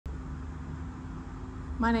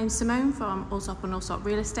my name's Simone from Allsopp Allsopp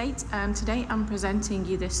Real Estate, and today I'm presenting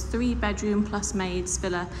you this 3-bedroom plus maids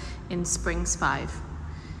villa in Springs 5.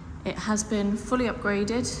 It has been fully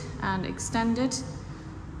upgraded and extended,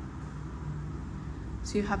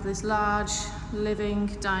 so you have this large living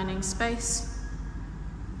dining space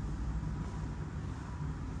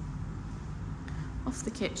off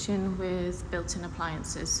the kitchen with built-in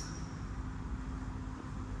appliances.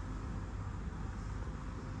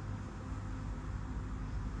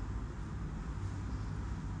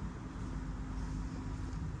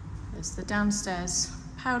 There's the downstairs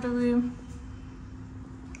powder room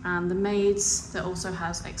and the maids that also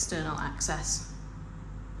has external access.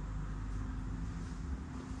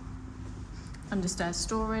 Understairs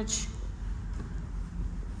storage.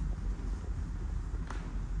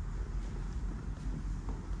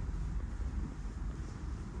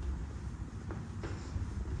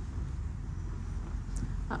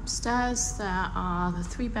 Upstairs there are the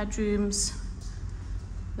 3 bedrooms,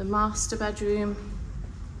 the master bedroom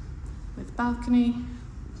with balcony,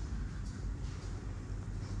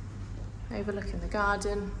 overlooking the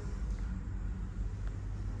garden,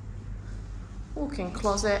 walk-in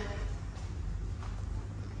closet,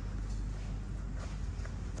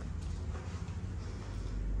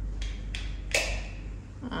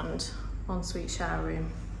 and ensuite shower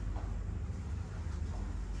room.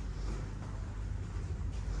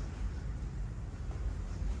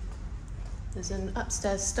 There's an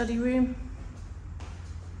upstairs study room,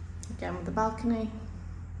 again with the balcony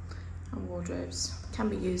and wardrobes. Can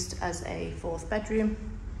be used as a 4th bedroom.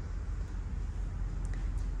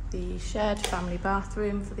 The shared family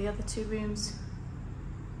bathroom for the other 2 rooms.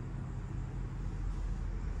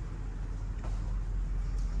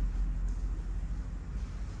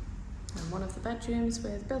 And one of the bedrooms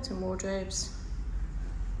with built-in wardrobes.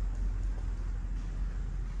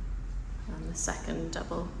 And the second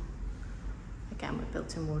double, again with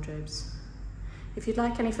built-in wardrobes. If you'd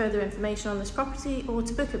like any further information on this property or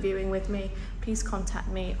to book a viewing with me, please contact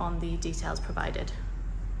me on the details provided.